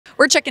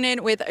We're checking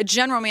in with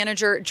General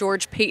Manager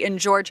George Paton.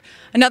 George,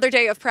 another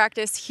day of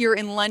practice here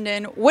in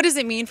London. What does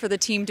it mean for the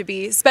team to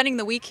be spending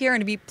the week here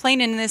and to be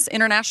playing in this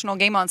international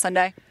game on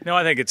Sunday? No,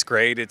 I think it's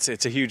great.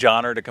 It's a huge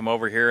honor to come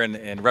over here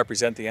and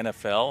represent the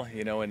NFL,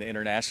 in the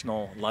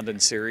international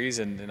London series,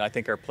 and I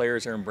think our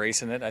players are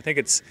embracing it. I think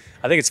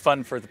it's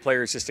fun for the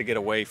players just to get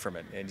away from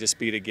it and just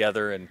be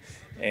together,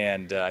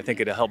 and I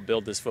think it'll help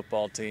build this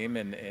football team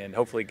and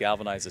hopefully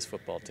galvanize this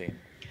football team.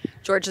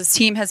 George's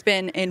team has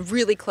been in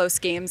really close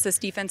games. This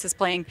defense is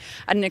playing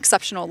at an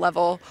exceptional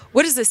level.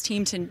 What does this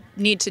team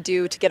need to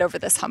do to get over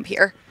this hump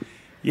here?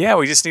 Yeah,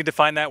 we just need to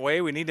find that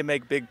way. We need to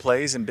make big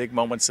plays in big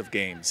moments of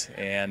games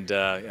and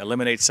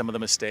eliminate some of the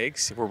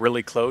mistakes. We're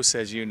really close,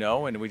 as you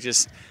know, and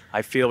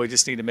I feel we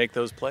just need to make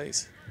those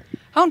plays.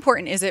 How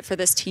important is it for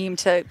this team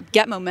to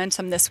get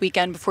momentum this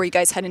weekend before you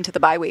guys head into the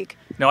bye week?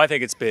 No, I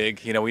think it's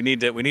big. We need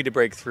to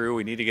break through.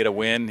 We need to get a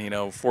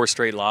win. 4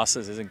 straight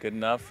losses isn't good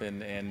enough,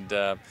 and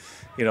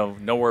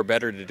nowhere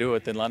better to do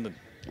it than London.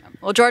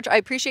 Well, George, I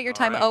appreciate your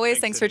time right, always.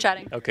 Thanks for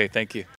chatting. Okay, thank you.